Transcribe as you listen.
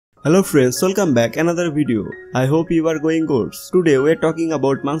Hello friends, welcome back another video. I hope you are going good. Today we are talking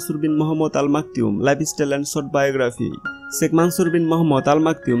about Mansoor bin Mohammed Al maktoum, lifestyle and short biography. Sheikh Mansoor bin Mohammed Al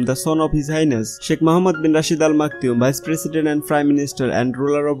maktoum, the son of His Highness Sheikh Mohammed bin Rashid Al Maktoum, Vice President and Prime Minister and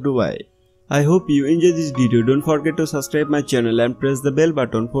ruler of Dubai. I hope you enjoy this video. Don't forget to subscribe my channel and press the bell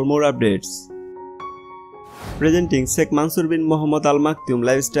button for more updates. Presenting Sheikh Mansoor bin Mohammed Al maktoum,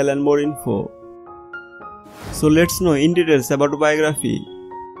 lifestyle and more info. So let's know in details about biography.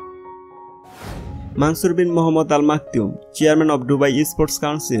 Mansoor bin Mohammed Al maktoum, Chairman of Dubai Sports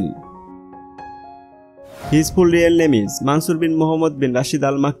Council. His full real name is Mansoor bin Mohammed bin Rashid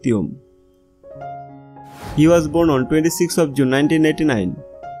Al Maktoum. He was born on 26th of June 1989.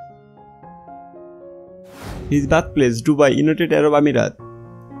 His birthplace Dubai, United Arab Emirates.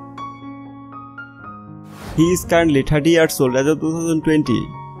 He is currently 30 years old as of 2020.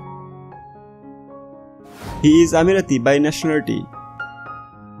 He is Emirati by nationality.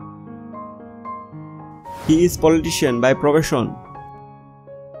 He is politician by profession.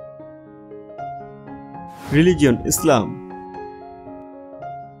 Religion Islam.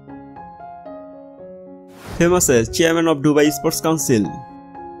 Famous as Chairman of Dubai Sports Council.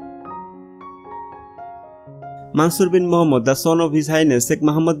 Mansoor bin Mohammed, the son of His Highness Sheikh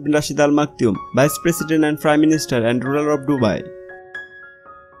Mohammed bin Rashid Al Maktoum, Vice President and Prime Minister and ruler of Dubai.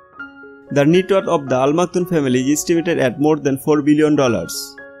 The net worth of the Al Maktoum family is estimated at more than $4 billion.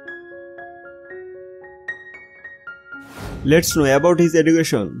 Let's know about his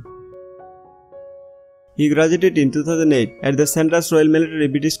education. He graduated in 2008 at the Sandhurst Royal Military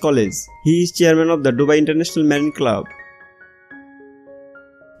British College. He is chairman of the Dubai International Marine Club,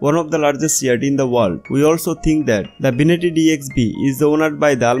 one of the largest yacht in the world. We also think that the Binati DXB is owned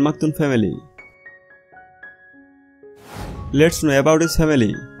by the Al Maktoum family. Let's know about his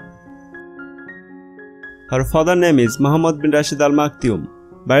family. Her father name is Mohammed bin Rashid Al Maktoum,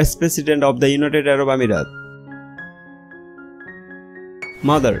 Vice President of the United Arab Emirates.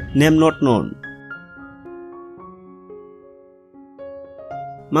 Mother, name not known.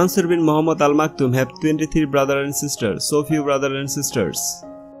 Mansoor bin Mohammed Al Maktoum have 23 brothers and sisters, so few brothers and sisters.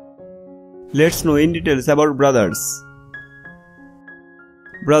 Let's know in details about brothers.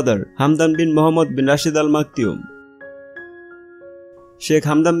 Brother, Hamdan bin Mohammed bin Rashid Al Maktoum. Sheikh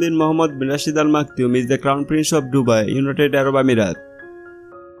Hamdan bin Mohammed bin Rashid Al Maktoum is the Crown Prince of Dubai, United Arab Emirates.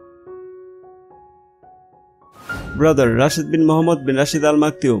 Brother Rashid bin Mohammed bin Rashid Al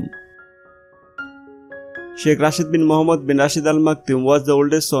Maktoum. Sheikh Rashid bin Mohammed bin Rashid Al Maktoum was the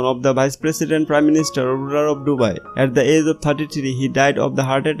oldest son of the Vice President Prime Minister or ruler of Dubai. At the age of 33, he died of the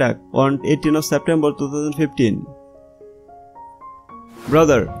heart attack on 18th of September 2015.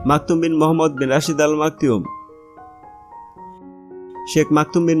 Brother Maktoum bin Mohammed bin Rashid Al Maktoum. Sheikh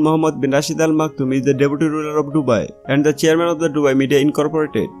Maktoum bin Mohammed bin Rashid Al Maktoum is the deputy ruler of Dubai and the chairman of the Dubai Media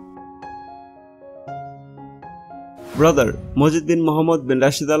Incorporated. Brother Mojid bin Mohammed bin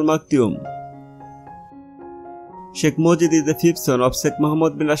Rashid Al Maktoum. Sheikh Mojid is the fifth son of Sheikh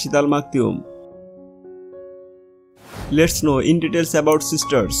Mohammed bin Rashid Al Maktoum. Let's know in details about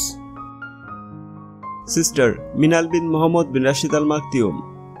sisters. Sister Minal bin Mohammed bin Rashid Al Maktoum.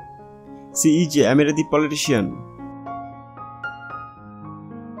 She is an Emirati politician.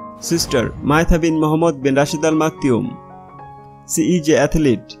 Sister Maitha bin Mohammed bin Rashid Al Maktoum. She is an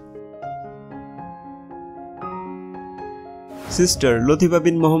athlete. Sister Latifa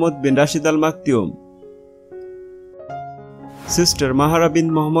bin Mohammed bin Rashid Al Maktoum. Sister Mahara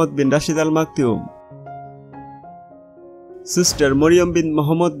bin Mohammed bin Rashid Al Maktoum. Sister Maryam bin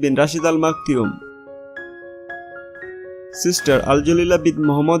Mohammed bin Rashid Al Maktoum. Sister Al-Jalila bin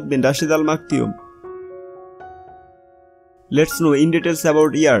Mohammed bin Rashid Al Maktoum. Let's know in details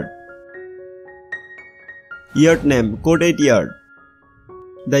about Yacht. Yacht name Code 8 Yacht.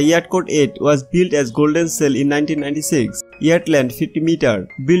 The Yacht Code 8 was built as Golden Sail in 1996. Yacht length 50 meter.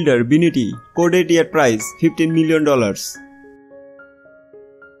 Builder Binati. Code 8 Yacht price $15 million.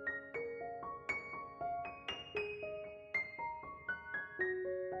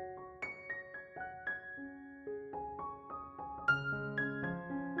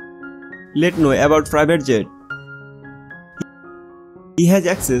 Let's know about private jet. He has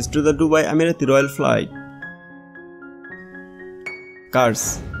access to the Dubai Emirati Royal Flight.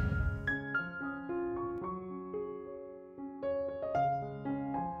 Cars.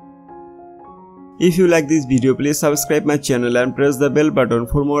 If you like this video, please subscribe my channel and press the bell button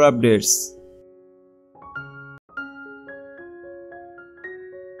for more updates.